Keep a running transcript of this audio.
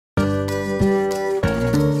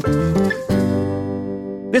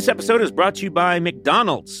This episode is brought to you by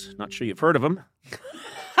McDonald's. Not sure you've heard of them.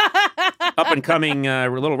 Up-and-coming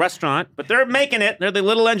little restaurant, but they're making it. They're the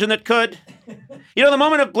little engine that could. You know, the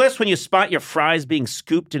moment of bliss when you spot your fries being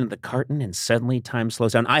scooped into the carton and suddenly time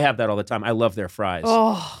slows down. I have that all the time. I love their fries.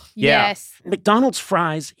 Oh, yeah. Yes. McDonald's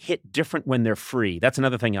fries hit different when they're free. That's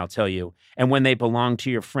another thing I'll tell you. And when they belong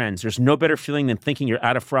to your friends. There's no better feeling than thinking you're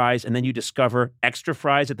out of fries and then you discover extra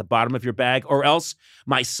fries at the bottom of your bag. Or else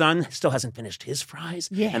my son still hasn't finished his fries.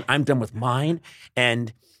 Yeah. And I'm done with mine.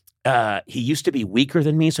 And he used to be weaker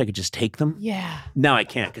than me, so I could just take them. Yeah. Now I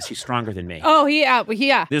can't because he's stronger than me. Oh,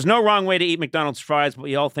 yeah. There's no wrong way to eat McDonald's fries, but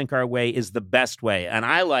we all think our way is the best way. And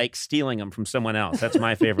I like stealing them from someone else. That's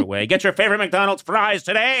my favorite way. Get your favorite McDonald's fries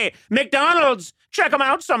today. McDonald's! Check them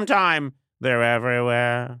out sometime. They're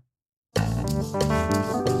everywhere.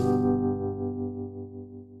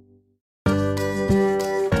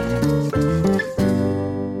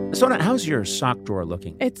 Sona, how's your sock drawer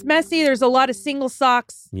looking? It's messy. There's a lot of single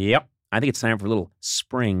socks. Yep. I think it's time for a little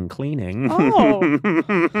spring cleaning. Oh.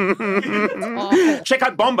 Check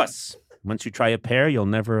out Bombas. Once you try a pair, you'll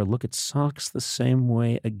never look at socks the same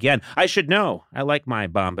way again. I should know. I like my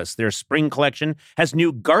Bombas. Their spring collection has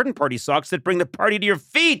new garden party socks that bring the party to your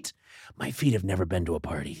feet. My feet have never been to a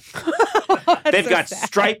party. They've got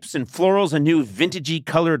stripes and florals and new vintagey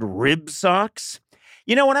colored rib socks.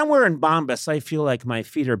 You know, when I'm wearing Bombas, I feel like my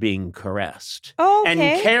feet are being caressed and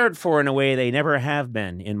cared for in a way they never have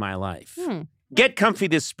been in my life. Get comfy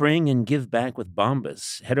this spring and give back with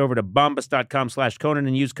Bombas. Head over to bombas.com/Conan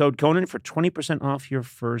and use code Conan for 20% off your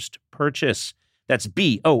first purchase. That's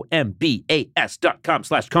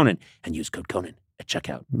BOMBAS.com/Conan and use code Conan at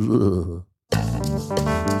checkout.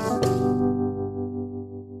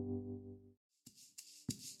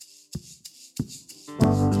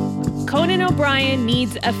 Conan O'Brien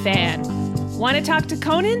needs a fan. Want to talk to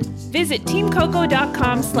Conan? Visit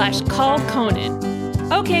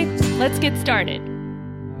teamcoco.com/callConan. Okay, let's get started.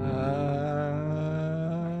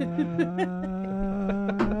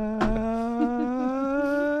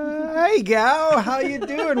 Hey, Gaew, how you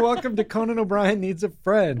doing? Welcome to Conan O'Brien Needs a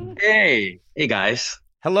Friend. Hey guys.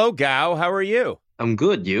 Hello, Gaew. How are you? I'm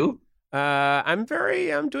good. You? I'm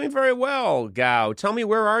doing very well, Gaew. Tell me,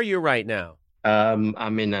 where are you right now?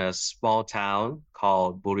 I'm in a small town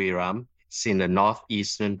called Buriram. It's in the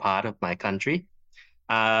northeastern part of my country.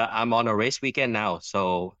 I'm on a race weekend now,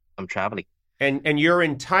 so I'm traveling. And you're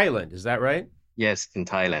in Thailand, is that right? Yes, in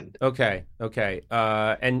Thailand. Okay.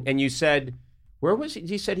 And you said, where was he?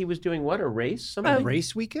 He said he was doing what? A race? Something? A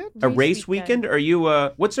race weekend? A race weekend? Are you?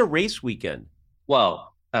 What's a race weekend? Well,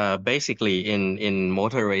 basically in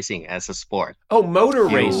motor racing as a sport. Oh, motor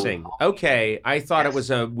racing. Okay. I thought it was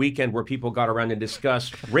a weekend where people got around and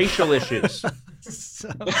discussed racial issues. So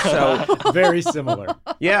very similar.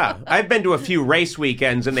 Yeah. I've been to a few race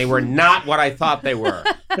weekends and they were not what I thought they were.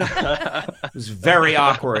 It was very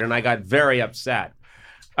awkward and I got very upset.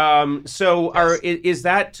 Is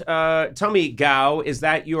that, tell me, Gaew, is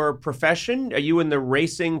that your profession? Are you in the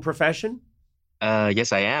racing profession?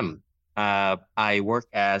 Yes, I am. I work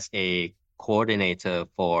as a coordinator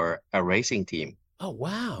for a racing team. Oh,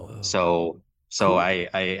 wow. So Cool.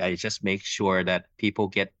 I just make sure that people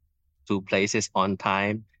get to places on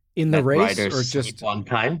time. In the that race riders or just sleep on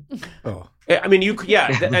time? Oh. I mean,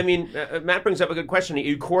 Matt brings up a good question. Are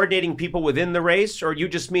you coordinating people within the race, or you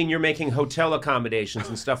just mean you're making hotel accommodations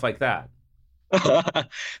and stuff like that?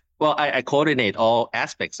 Well, I coordinate all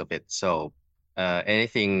aspects of it. So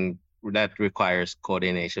anything that requires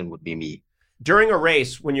coordination would be me. During a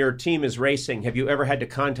race, when your team is racing, have you ever had to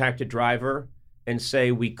contact a driver and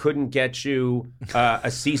say, we couldn't get you a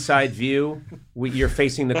seaside view? You're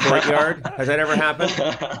facing the courtyard? Has that ever happened?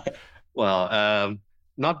 Well,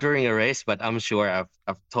 not during a race, but I'm sure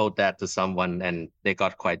I've told that to someone and they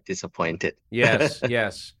got quite disappointed. Yes.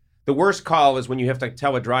 The worst call is when you have to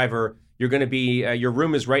tell a driver you're going to be, your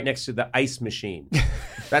room is right next to the ice machine.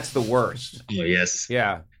 That's the worst. Oh, yes.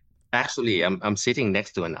 Yeah. Actually, I'm sitting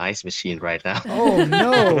next to an ice machine right now. Oh,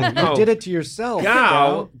 no. You did it to yourself.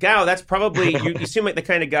 Gaew, that's probably, you seem like the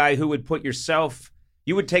kind of guy who would put yourself,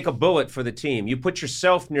 you would take a bullet for the team. You put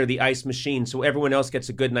yourself near the ice machine so everyone else gets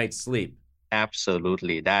a good night's sleep.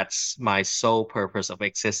 Absolutely. That's my sole purpose of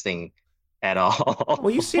existing at all.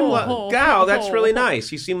 Well, you seem like, Gaew, that's really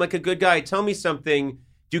nice. You seem like a good guy. Tell me something.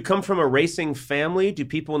 Do you come from a racing family? Do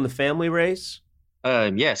people in the family race?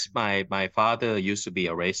 Yes, my father used to be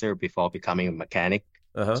a racer before becoming a mechanic.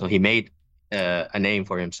 So he made a name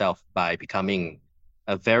for himself by becoming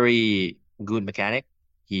a very good mechanic.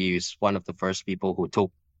 He is one of the first people who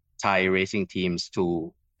took Thai racing teams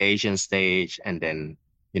to Asian stage and then,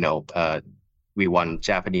 we won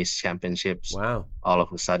Japanese championships. Wow! All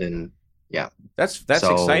of a sudden, yeah. That's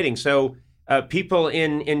exciting. So people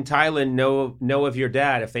in Thailand know of your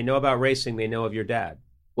dad. If they know about racing, they know of your dad.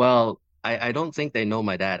 Well, I don't think they know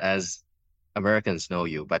my dad as Americans know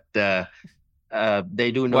you, but they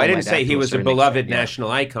do know. Well, I my didn't dad say he to a was a certain beloved extent, yeah.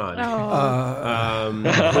 national icon. Oh.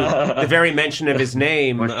 The very mention of his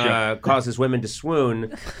name causes women to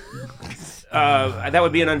swoon. That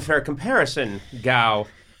would be an unfair comparison, Gaew.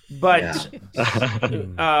 But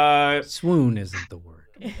swoon isn't the word.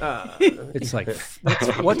 It's like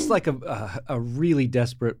what's like a really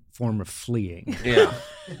desperate form of fleeing. Yeah.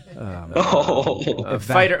 Oh.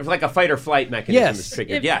 Like a fight or flight mechanism Yes. is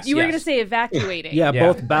triggered. Yes. You were going to say evacuating. Yeah,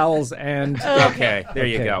 Yeah. both bowels and. Okay, there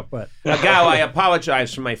you go. But Gaew, I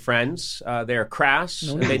apologize for my friends. They're crass,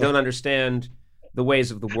 and they don't understand the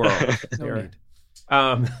ways of the world.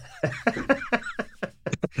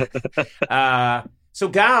 So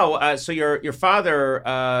Gaew, so your father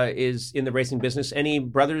is in the racing business. Any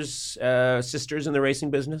brothers, sisters in the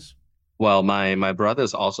racing business? Well, my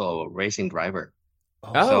brother's also a racing driver.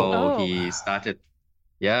 So he started.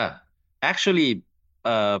 Yeah, actually,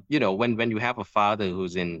 when you have a father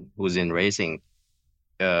who's in racing,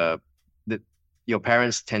 your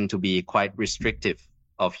parents tend to be quite restrictive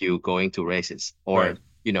of you going to races or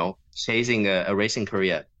chasing a racing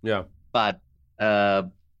career. Yeah. But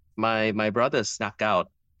my brother snuck out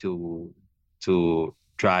to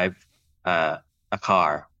drive a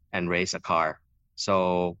car and race a car.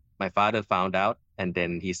 So my father found out, and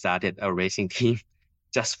then he started a racing team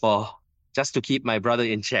just to keep my brother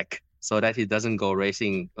in check, so that he doesn't go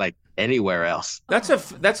racing like anywhere else. That's a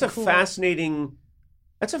fascinating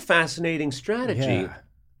strategy. Yeah.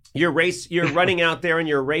 You're running out there and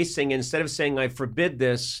you're racing. Instead of saying I forbid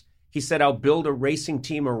this, he said I'll build a racing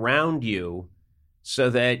team around you, so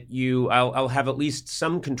that I'll have at least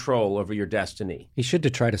some control over your destiny. He should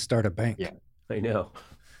try to start a bank. Yeah. I know.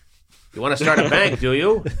 You want to start a bank, do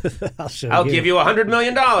you? I'll give you $100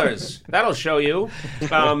 million. That'll show you.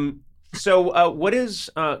 So what is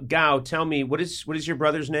Gaew? Tell me, what is your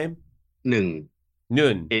brother's name? Nung.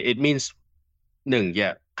 Nun. It means Nung.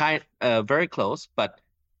 Yeah, very close, but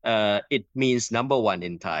it means number one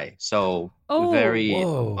in Thai. So very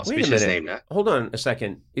auspicious name. Huh? Hold on a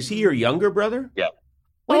second. Is he your younger brother? Yeah.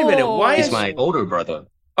 Wait a minute. Why He's is my older brother?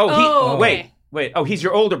 Wait. Oh, he's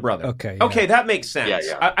your older brother. Okay. Okay, that makes sense.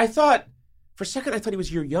 Yeah. I thought for a second he was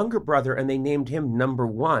your younger brother, and they named him number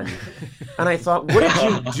one. And I thought, what did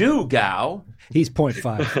you do, Gaew? He's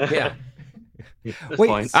 0.5. Yeah. Wait,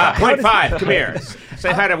 0.5. Come here.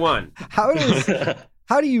 Say hi to one. How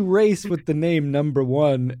do you race with the name number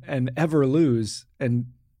one and ever lose and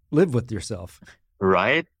live with yourself?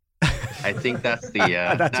 Right. I think that's the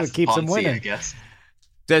that's what keeps him winning, I guess.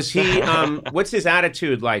 Does he? What's his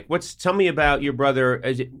attitude like? Tell me about your brother.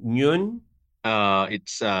 Is it Nyun?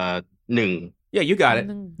 It's Nung. Yeah, you got it.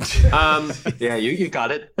 Yeah, you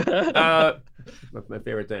got it. That's my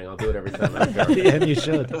favorite thing. I'll do it every time. And you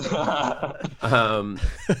should.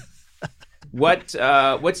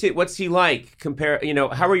 What's he like?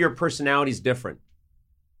 How are your personalities different?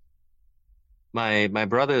 My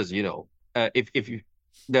brothers, if you,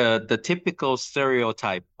 the typical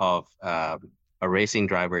stereotype of a racing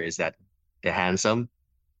driver is that they're handsome,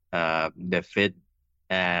 they're fit,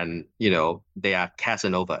 and they are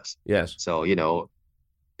Casanovas. Yes. So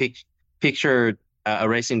picture a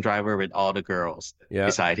racing driver with all the girls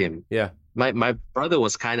beside him. Yeah. My brother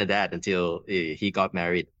was kind of that until he got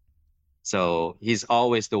married. So he's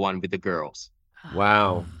always the one with the girls.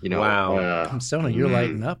 Wow. Wow. Sona, you're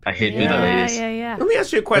lighting up. I hate with the ladies. Yeah. Let me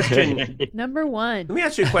ask you a question. Number one. Let me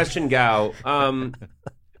ask you a question, Gaew.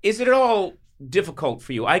 Is it at all difficult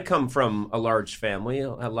for you? I come from a large family,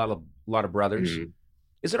 a lot of brothers. Mm-hmm.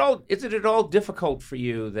 Is it at all difficult for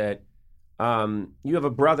you that you have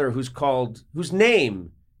a brother whose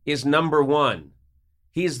name is number one?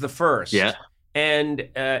 He's the first. Yeah. And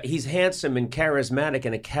he's handsome and charismatic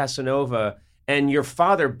and a Casanova, and your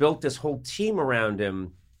father built this whole team around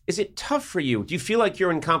him. Is it tough for you? Do you feel like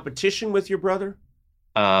you're in competition with your brother?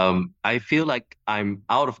 I feel like I'm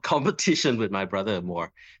out of competition with my brother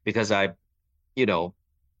more because I'm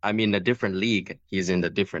in a different league. He's in a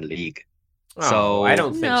different league. Oh, so I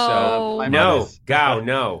don't think so. No, Gaew,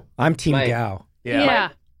 no. I'm Team Gaew. Yeah.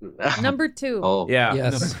 Number two. Oh, yeah.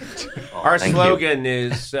 Yes. Our slogan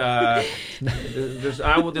is there's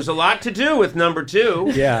a lot to do with number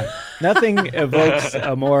two. Yeah. Nothing evokes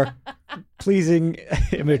a more pleasing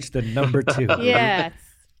image than number two. Yes.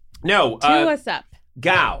 No. Chew us up.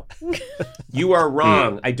 Gaew, you are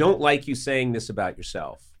wrong. I don't like you saying this about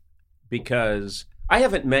yourself because I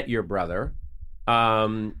haven't met your brother,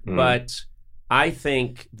 but I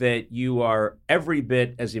think that you are every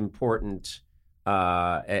bit as important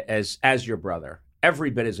as your brother. Every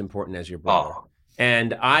bit as important as your brother. Oh.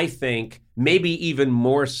 And I think maybe even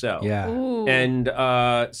more so. Yeah. Ooh. And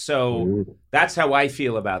so that's how I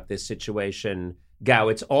feel about this situation, Gaew.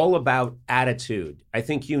 It's all about attitude. I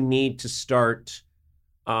think you need to start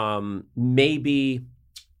maybe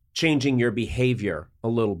changing your behavior a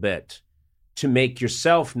little bit to make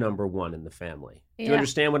yourself number one in the family. Do you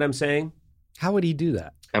understand what I'm saying? How would he do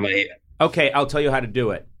that? Okay, I'll tell you how to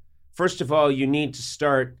do it. First of all, you need to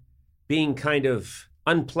start being kind of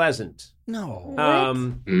unpleasant. No.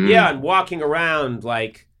 Yeah, and walking around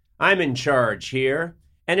like I'm in charge here.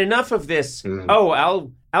 And enough of this,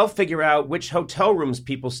 I'll figure out which hotel rooms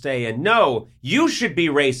people stay in. No, you should be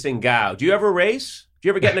racing, Gaew. Do you ever race? Do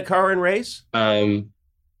you ever get in a car and race?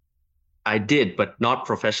 I did, but not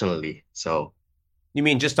professionally. So you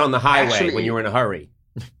mean just on the highway when you were in a hurry?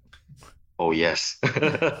 Oh, yes.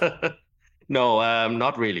 No,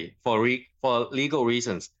 not really. For legal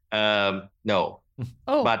reasons, no.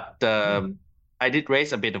 Oh. But I did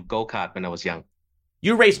race a bit of go-kart when I was young.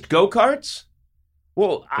 You raced go-karts?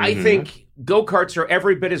 Well, I think go-karts are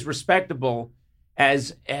every bit as respectable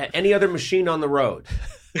as any other machine on the road.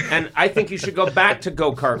 And I think you should go back to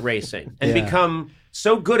go-kart racing and become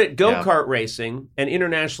so good at go-kart racing and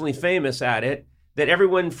internationally famous at it that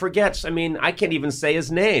everyone forgets. I mean, I can't even say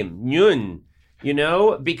his name, Yun,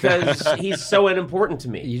 because he's so unimportant to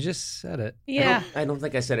me. You just said it. Yeah. I don't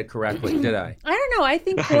think I said it correctly, did I? I don't know. I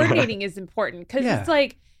think coordinating is important because it's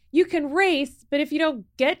like you can race, but if you don't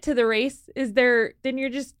get to the race, then you're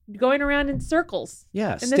just going around in circles.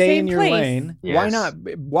 Yeah, in the stay same in your place. lane. Yes. Why not?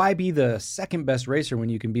 Why be the second best racer when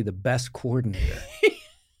you can be the best coordinator?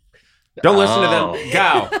 Don't listen to them.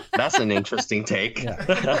 Gaew. That's an interesting take.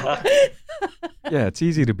 Yeah, it's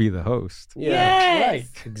easy to be the host. Yeah. Yes.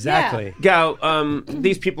 Right. Exactly. Gaew,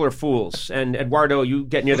 these people are fools. And Eduardo, you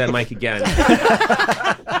get near that mic again.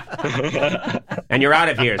 And you're out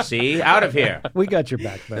of here, see? Out of here. We got your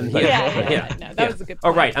back, buddy. No, that was a good point.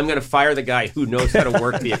 All right, I'm going to fire the guy who knows how to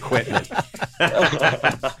work the equipment.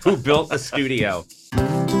 Who built the studio.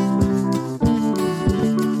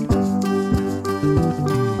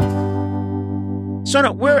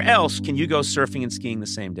 Sona, where else can you go surfing and skiing the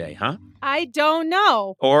same day, huh? I don't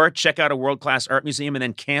know. Or check out a world-class art museum and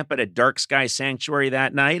then camp at a dark sky sanctuary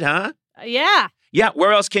that night, huh? Yeah. Yeah,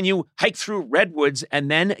 where else can you hike through redwoods and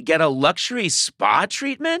then get a luxury spa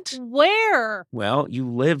treatment? Where? Well, you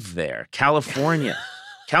live there. California.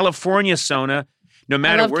 California, Sona. No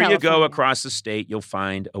matter where you go across the state, you'll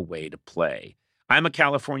find a way to play. I'm a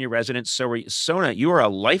California resident, so are you. Sona, you are a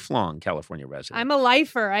lifelong California resident. I'm a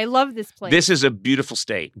lifer. I love this place. This is a beautiful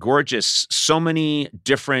state. Gorgeous. So many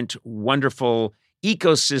different, wonderful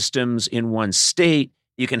ecosystems in one state.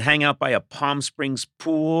 You can hang out by a Palm Springs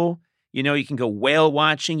pool. You can go whale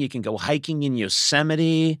watching. You can go hiking in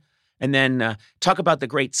Yosemite. And then talk about the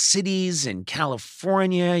great cities in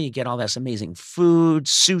California. You get all this amazing food,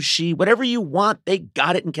 sushi, whatever you want, they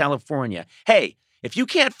got it in California. Hey, if you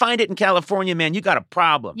can't find it in California, man, you got a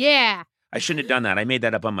problem. Yeah. I shouldn't have done that. I made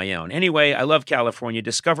that up on my own. Anyway, I love California.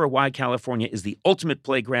 Discover why California is the ultimate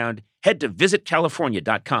playground. Head to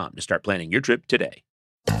visitcalifornia.com to start planning your trip today.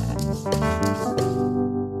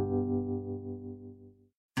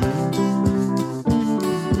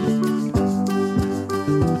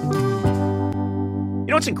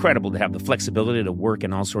 It's incredible to have the flexibility to work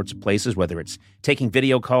in all sorts of places, whether it's taking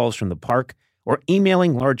video calls from the park or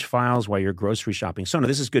emailing large files while you're grocery shopping. Sona,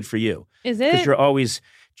 this is good for you. Is it? Because you're always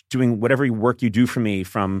doing whatever work you do for me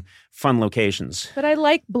from fun locations. But I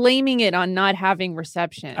like blaming it on not having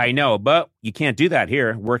reception. I know, but you can't do that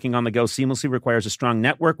here. Working on the go seamlessly requires a strong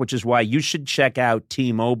network, which is why you should check out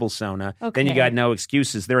T-Mobile, Sona. Okay. Then you got no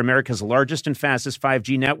excuses. They're America's largest and fastest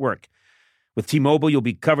 5G network. With T-Mobile, you'll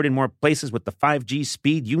be covered in more places with the 5G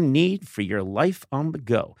speed you need for your life on the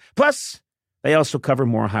go. Plus, they also cover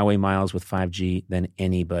more highway miles with 5G than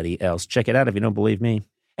anybody else. Check it out if you don't believe me.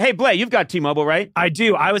 Hey, Blay, you've got T-Mobile, right? I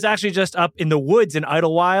do. I was actually just up in the woods in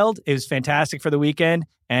Idlewild. It was fantastic for the weekend,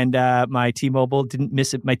 and my T-Mobile didn't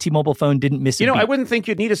miss it. My T-Mobile phone didn't miss it. I wouldn't think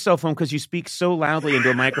you'd need a cell phone because you speak so loudly into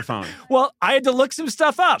a microphone. Well, I had to look some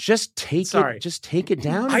stuff up. Just take it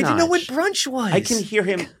down. I didn't know what brunch was. I can hear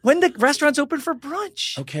him. When the restaurant's open for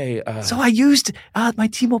brunch. Okay. So I used my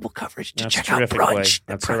T-Mobile coverage to check out brunch.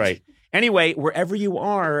 That's all right. Anyway, wherever you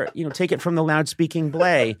are, take it from the loud-speaking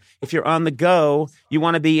Blay. If you're on the go, you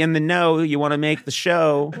want to be in the know, you want to make the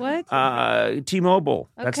show. What? T-Mobile.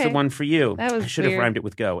 Okay. That's the one for you. That was I should have rhymed it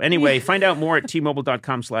with go. Anyway, find out more at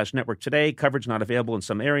T-Mobile.com/network today. Coverage not available in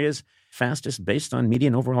some areas. Fastest based on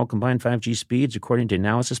median overall combined 5G speeds, according to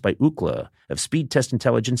analysis by Ookla of Speed Test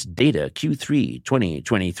Intelligence data Q3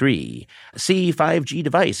 2023. See 5G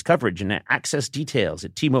device coverage and access details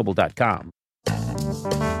at T-Mobile.com.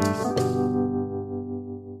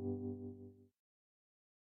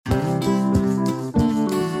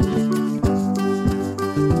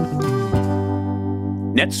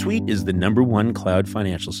 NetSuite is the #1 cloud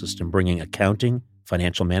financial system, bringing accounting,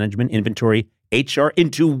 financial management, inventory, HR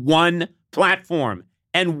into one platform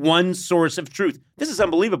and one source of truth. This is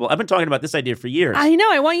unbelievable. I've been talking about this idea for years. I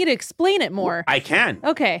know. I want you to explain it more. I can.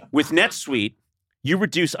 Okay. With NetSuite, you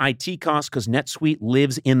reduce IT costs because NetSuite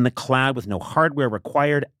lives in the cloud with no hardware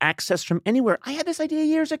required, access from anywhere. I had this idea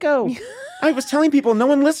years ago. I was telling people, no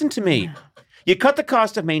one listened to me. You cut the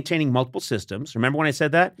cost of maintaining multiple systems. Remember when I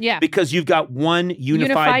said that? Yeah. Because you've got one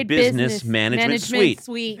unified business management suite.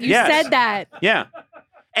 You said that. Yeah.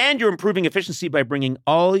 And you're improving efficiency by bringing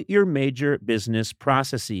all your major business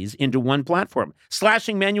processes into one platform,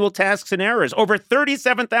 slashing manual tasks and errors. Over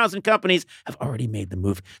 37,000 companies have already made the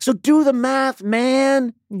move. So do the math,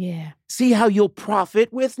 man. Yeah. See how you'll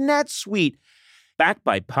profit with NetSuite. Backed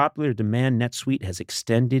by popular demand, NetSuite has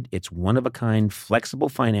extended its one-of-a-kind flexible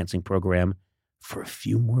financing program for a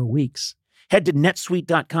few more weeks. Head to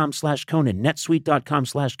netsuite.com/Conan,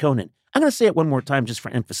 netsuite.com/Conan. I'm going to say it one more time just for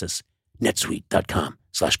emphasis.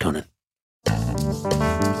 netsuite.com/Conan.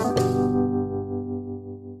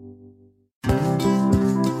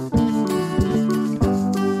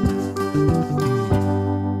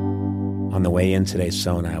 On the way in today,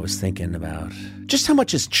 Sona, I was thinking about just how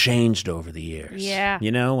much has changed over the years. Yeah.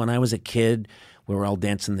 When I was a kid, we were all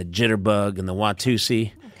dancing the jitterbug and the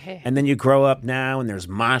Watusi. Okay. And then you grow up now and there's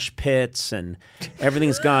mosh pits and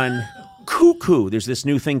everything's gone cuckoo. There's this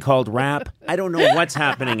new thing called rap. I don't know what's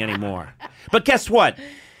happening anymore. But guess what?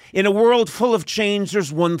 In a world full of change,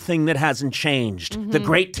 there's one thing that hasn't changed. Mm-hmm. The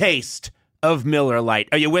great taste of Miller Lite.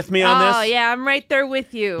 Are you with me on this? Oh, yeah, I'm right there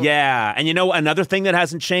with you. Yeah. And another thing that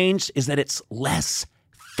hasn't changed is that it's less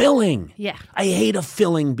filling. Yeah. I hate a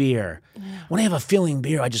filling beer. When I have a filling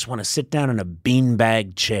beer, I just want to sit down in a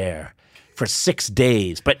beanbag chair for 6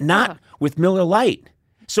 days, but not with Miller Lite.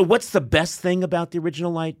 So what's the best thing about the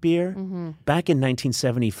original light beer? Mm-hmm. Back in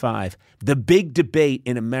 1975, the big debate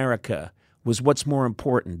in America was what's more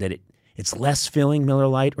important, that it's less filling, Miller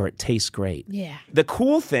Lite, or it tastes great. Yeah. The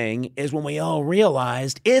cool thing is when we all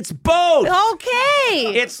realized it's both.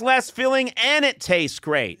 Okay. It's less filling and it tastes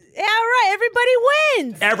great. Yeah, right. Everybody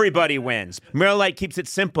wins. Everybody wins. Miller Lite keeps it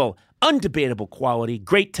simple. Undebatable quality,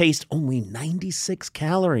 great taste, only 96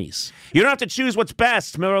 calories. You don't have to choose what's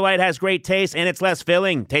best. Miller Lite has great taste and it's less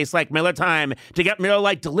filling. Tastes like Miller time. To get Miller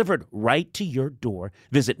Lite delivered right to your door,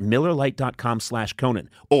 visit MillerLite.com/Conan.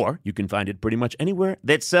 Or you can find it pretty much anywhere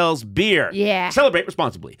that sells beer. Yeah. Celebrate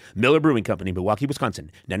responsibly. Miller Brewing Company, Milwaukee, Wisconsin.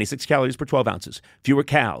 96 calories per 12 ounces. Fewer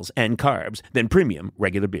calories and carbs than premium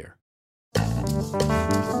regular beer.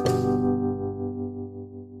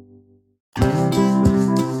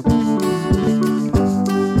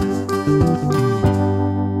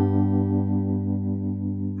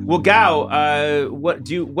 Well, Gaew, what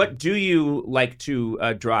do you like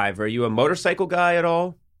to drive? Are you a motorcycle guy at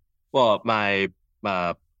all? Well,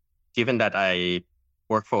 given that I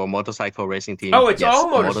work for a motorcycle racing team. Oh, it's all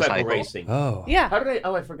motorcycle racing. Oh, yeah.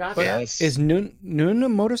 I forgot that. Yes. Is Noon a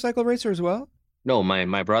motorcycle racer as well? No,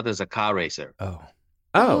 my brother's a car racer.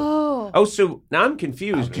 Oh, so now I'm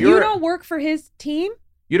confused. Okay. You don't work for his team?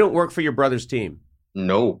 You don't work for your brother's team?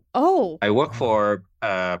 No. Oh. I work for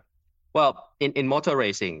in motor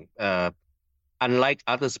racing, unlike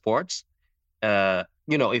other sports,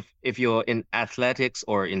 if you're in athletics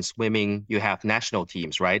or in swimming, you have national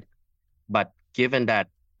teams, right? But given that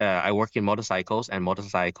I work in motorcycles and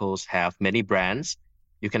motorcycles have many brands,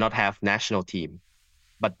 you cannot have national team.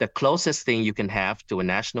 But the closest thing you can have to a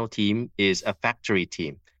national team is a factory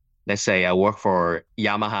team. Let's say I work for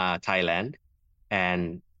Yamaha Thailand,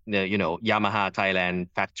 and Yamaha Thailand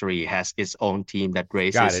factory has its own team that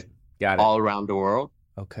races Got it. all around the world.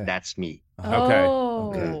 Okay. That's me.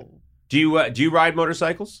 Okay. Do you ride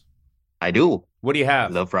motorcycles? I do. What do you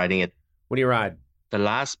have? Love riding it. What do you ride? The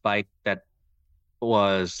last bike that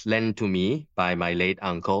was lent to me by my late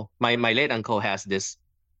uncle. My late uncle has this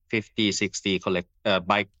 50, 60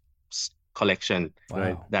 bikes collection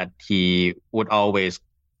that he would always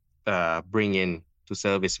bring in to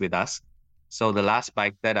service with us. So the last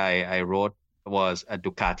bike that I rode was a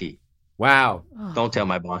Ducati. Wow. Don't tell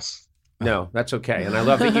my boss. No, that's okay. And I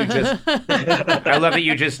love that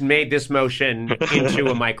you just made this motion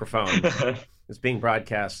into a microphone. It's being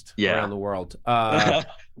broadcast around the world.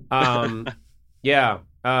 Yeah.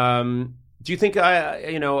 Do you think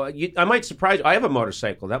I might surprise you? I have a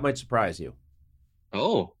motorcycle. That might surprise you.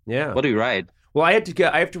 Oh. Yeah. What do you ride? Well, I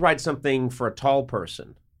have to ride something for a tall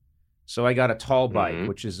person. So I got a tall bike,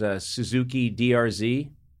 which is a Suzuki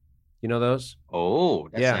DRZ. You know those? Oh,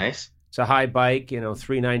 that's nice. It's a high bike,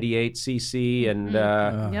 398 cc, and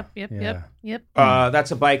Yep.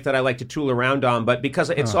 That's a bike that I like to tool around on. But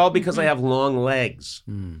because I have long legs.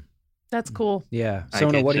 That's cool. Yeah.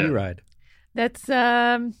 Sona, what do you ride? That's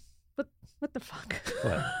what the fuck?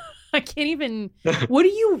 What? I can't even. What do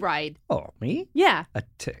you ride? Oh, me? Yeah. A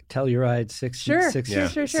Telluride 60 Sure. 60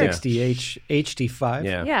 HD5.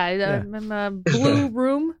 Yeah. I'm a Blue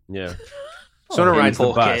Room. Yeah. Sona rides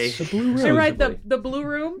the bus. The Blue Room. I ride the Blue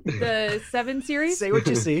Room, the 7 series. Say what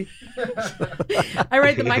you see. I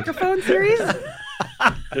ride the microphone series. Gal,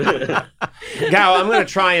 I'm going to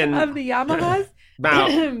try and of the Yamahas. Now,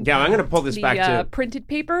 Gal, I'm going to pull this back to printed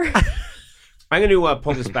paper. I'm going to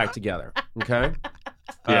pull this back together, okay?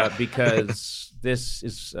 Because this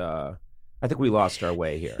is, I think we lost our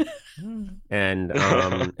way here, and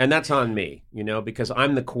that's on me, because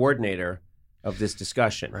I'm the coordinator of this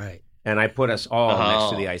discussion, right? And I put us all next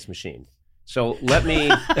to the ice machine. So let me.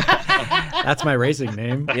 That's my racing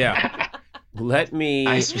name. Yeah. Let me.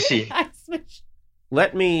 Ice machine.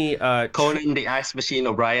 Let me. Conan the Ice Machine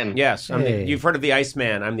O'Brien. Yes, you've heard of the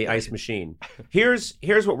Iceman. I'm the Ice Machine. Here's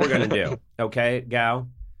what we're gonna do. Okay, Gaew.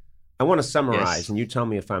 I want to summarize, and you tell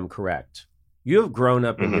me if I'm correct. You have grown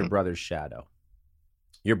up in your brother's shadow.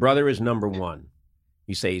 Your brother is number one.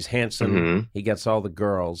 You say he's handsome. He gets all the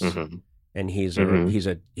girls, and he's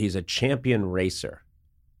a champion racer.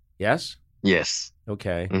 Yes. Yes.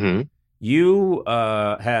 Okay. You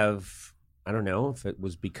have. I don't know if it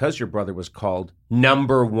was because your brother was called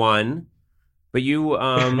number one, but you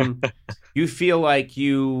you feel like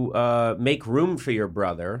you make room for your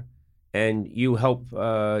brother, and you help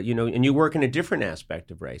and you work in a different aspect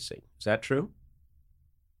of racing. Is that true?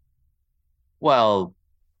 Well,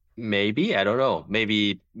 maybe. I don't know.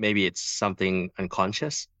 Maybe it's something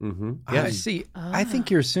unconscious. Yeah. See, I think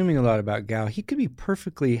you're assuming a lot about Gaew. He could be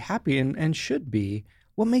perfectly happy and should be.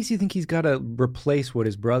 What makes you think he's got to replace what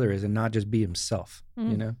his brother is and not just be himself?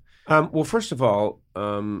 Well, first of all,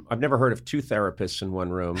 I've never heard of two therapists in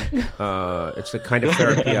one room. It's the kind of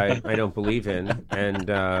therapy I don't believe in. And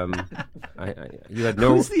you had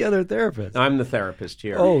no. Who's the other therapist? I'm the therapist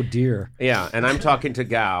here. Oh dear. Yeah, and I'm talking to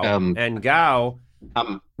Gaew. And Gaew,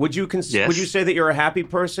 would you say that you're a happy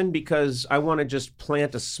person? Because I want to just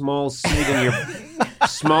plant a small seed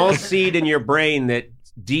in your brain that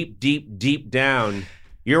deep down.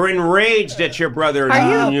 You're enraged at your brother.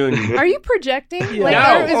 Are you projecting?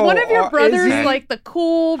 No. Is one of your brothers like the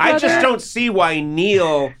cool brother? I just don't see why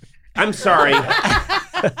Neil. I'm sorry.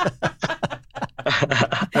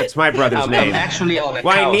 That's my brother's name. Actually on a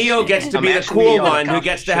why couch. Neil gets to be the cool one who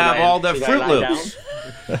gets to have all the Fruit Loops.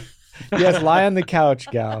 Yes, lie on the couch,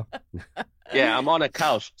 Gaew. Yeah, I'm on a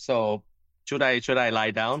couch, so. Should I lie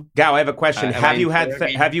down? Gaew, I have a question. Have you had?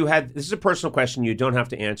 This is a personal question. You don't have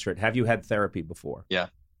to answer it. Have you had therapy before? Yeah.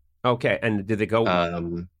 Okay. And did it go?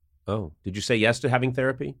 Did you say yes to having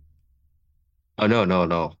therapy? Oh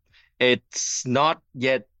no. It's not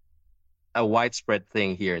yet a widespread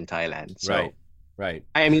thing here in Thailand. So, right.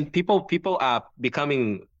 I mean, people are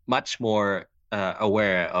becoming much more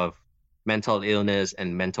aware of mental illness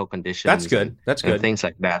and mental conditions. That's good. And things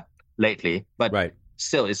like that lately. But right.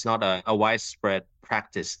 Still, it's not a widespread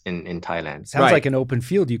practice in Thailand. Sounds like an open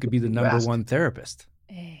field. You could be the number one therapist.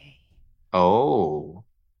 Oh.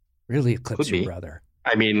 Really eclipse your brother.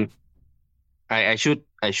 I mean, I should,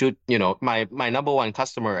 my number one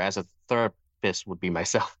customer as a therapist would be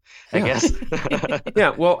myself, I guess. Yeah,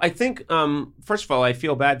 well, I think, first of all, I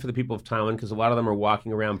feel bad for the people of Thailand because a lot of them are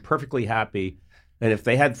walking around perfectly happy. And if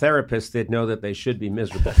they had therapists, they'd know that they should be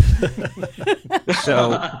miserable.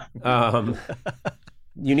 So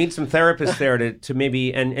you need some therapists there to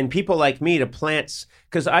maybe, and people like me to plant,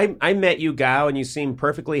 because I met you, Gaew, and you seem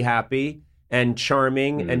perfectly happy and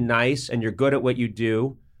charming and nice, and you're good at what you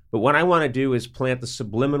do. But what I want to do is plant the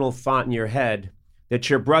subliminal thought in your head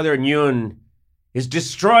that your brother Nyun is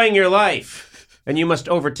destroying your life, and you must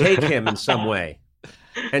overtake him in some way.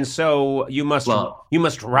 And so you must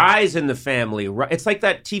rise in the family. It's like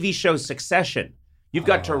that TV show Succession. You've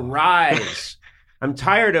got to rise. I'm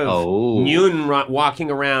tired of Nyun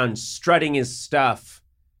walking around, strutting his stuff,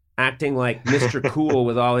 acting like Mr. Cool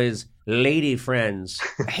with all his lady friends.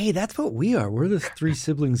 Hey, that's what we are. We're the 3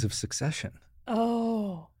 siblings of Succession.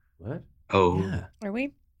 Oh. What? Oh. Yeah. Are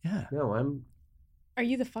we? Yeah. No, I'm... Are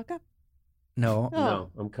you the fuck up? No. Oh. No,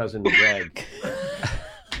 I'm cousin Greg.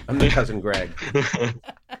 I'm the cousin Greg.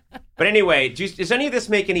 But anyway, does any of this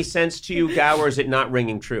make any sense to you, Gaew, or is it not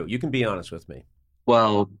ringing true? You can be honest with me.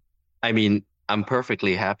 Well, I mean, I'm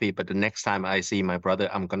perfectly happy, but the next time I see my brother,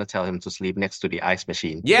 I'm going to tell him to sleep next to the ice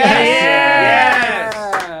machine. Yes!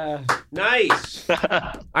 Nice.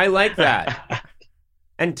 I like that.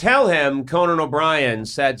 And tell him Conan O'Brien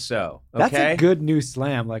said so. Okay? That's a good new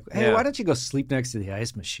slam. Like, hey, Yeah. why don't you go sleep next to the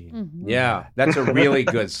ice machine? Mm-hmm. Yeah, that's a really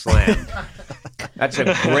good slam. That's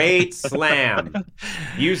a great slam.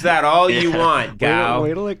 Use that all you want, Gaew.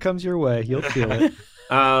 Wait till it comes your way. You'll feel it.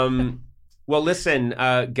 Well, listen,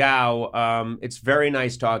 Gaew, it's very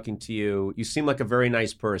nice talking to you. You seem like a very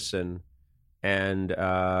nice person. And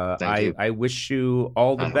I wish you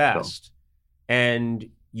all the best. And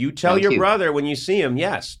you tell your brother when you see him,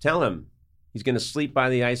 yes, tell him he's going to sleep by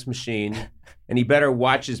the ice machine and he better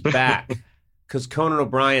watch his back because Conan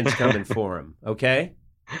O'Brien's coming for him, okay?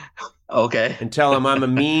 Okay. And tell him I'm a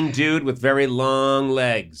mean dude with very long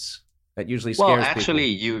legs. That usually scares people. Well, actually,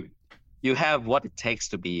 you have what it takes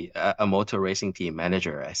to be a motor racing team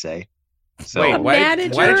manager, I say. So, wait, why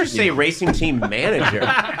did you say racing team manager?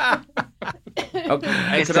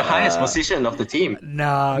 Okay. It's the highest position of the team.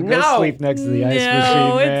 Go sleep next to the ice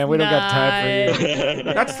machine, man. We don't got time for you.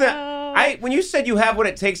 That's when you said you have what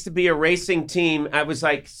it takes to be a racing team, I was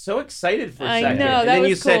like so excited for a second. know, and that then was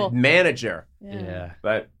you cool. said manager. Yeah.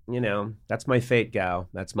 But that's my fate, Gaew.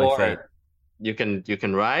 That's my fate. You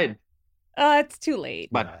can ride. It's too late.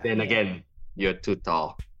 But then again, you're too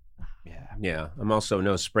tall. Yeah. I'm also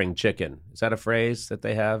no spring chicken. Is that a phrase that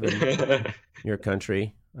they have in your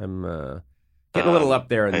country? I'm getting a little up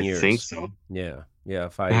there in years. I think so. Yeah.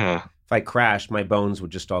 If I crashed, my bones would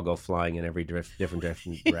just all go flying in every different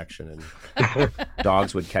direction, and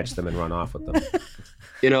dogs would catch them and run off with them.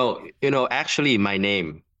 Actually, my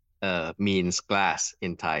name means glass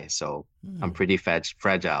in Thai, so I'm pretty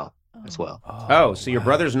fragile as well. Oh, so your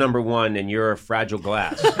brother's number 1, and you're a fragile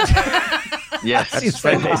glass. Yes, that's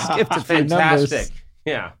fantastic.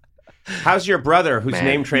 Yeah. How's your brother, whose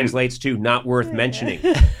name translates to "not worth mentioning"?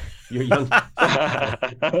 You're young.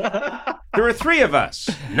 There are 3 of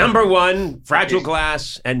us. Number 1, fragile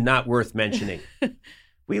glass, and not worth mentioning.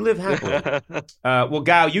 We live happily. Well,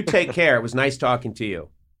 Gaew, you take care. It was nice talking to you.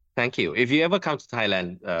 Thank you. If you ever come to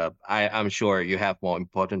Thailand, I'm sure you have more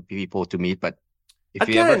important people to meet. But if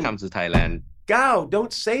you ever come to Thailand, Gaew,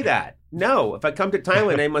 don't say that. No, if I come to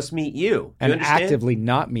Thailand, I must meet you. You and understand? actively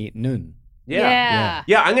not meet Nun. Yeah,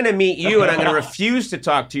 I'm going to meet you, and I'm going to refuse to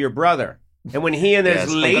talk to your brother. And when he and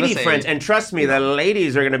his lady friends, and trust me, the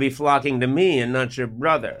ladies are going to be flocking to me and not your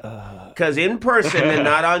brother. Because in person and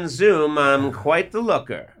not on Zoom, I'm quite the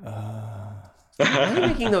looker. Why are you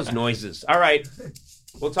making those noises? All right.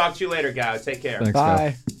 We'll talk to you later, Gaew. Take care. Thanks,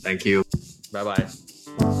 Bye. Thank you. Bye-bye.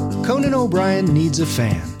 Conan O'Brien Needs a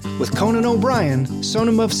Fan, with Conan O'Brien,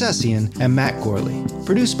 Sonam Movsesian, and Matt Gorley.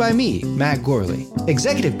 Produced by me, Matt Gorley.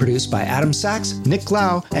 Executive produced by Adam Sachs, Nick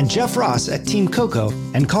Lau, and Jeff Ross at Team Coco,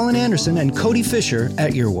 and Colin Anderson and Cody Fisher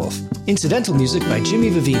at Earwolf. Incidental music by Jimmy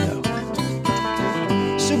Vivino.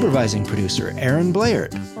 Supervising producer, Aaron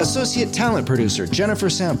Blaird. Associate talent producer, Jennifer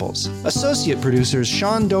Samples. Associate producers,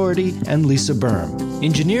 Sean Doherty and Lisa Berm.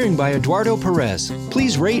 Engineering by Eduardo Perez.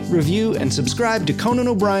 Please rate, review, and subscribe to Conan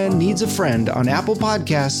O'Brien Needs a Friend on Apple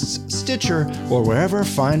Podcasts, Stitcher, or wherever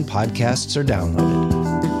fine podcasts are downloaded.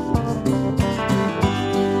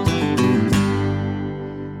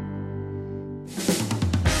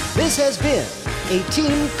 This has been a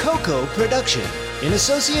Team Coco production in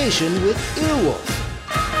association with Earwolf.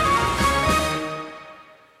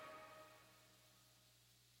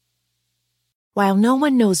 While no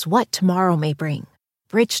one knows what tomorrow may bring,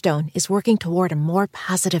 Bridgestone is working toward a more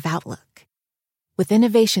positive outlook. With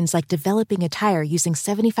innovations like developing a tire using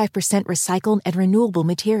 75% recycled and renewable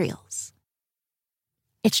materials.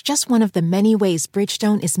 It's just one of the many ways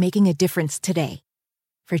Bridgestone is making a difference today,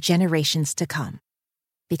 for generations to come.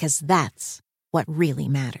 Because that's what really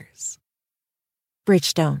matters.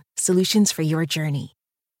 Bridgestone, solutions for your journey.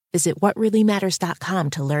 Visit whatreallymatters.com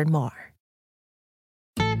to learn more.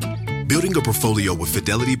 Building a portfolio with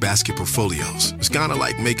Fidelity Basket Portfolios is kind of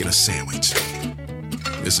like making a sandwich.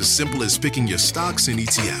 It's as simple as picking your stocks and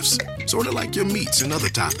ETFs, sort of like your meats and other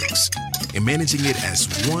toppings, and managing it as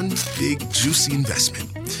one big, juicy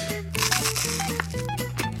investment.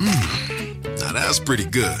 Now that's pretty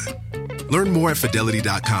good. Learn more at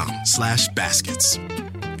fidelity.com/baskets.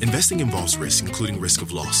 Investing involves risk, including risk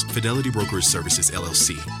of loss. Fidelity Brokerage Services,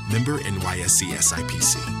 LLC. Member NYSE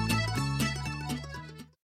SIPC.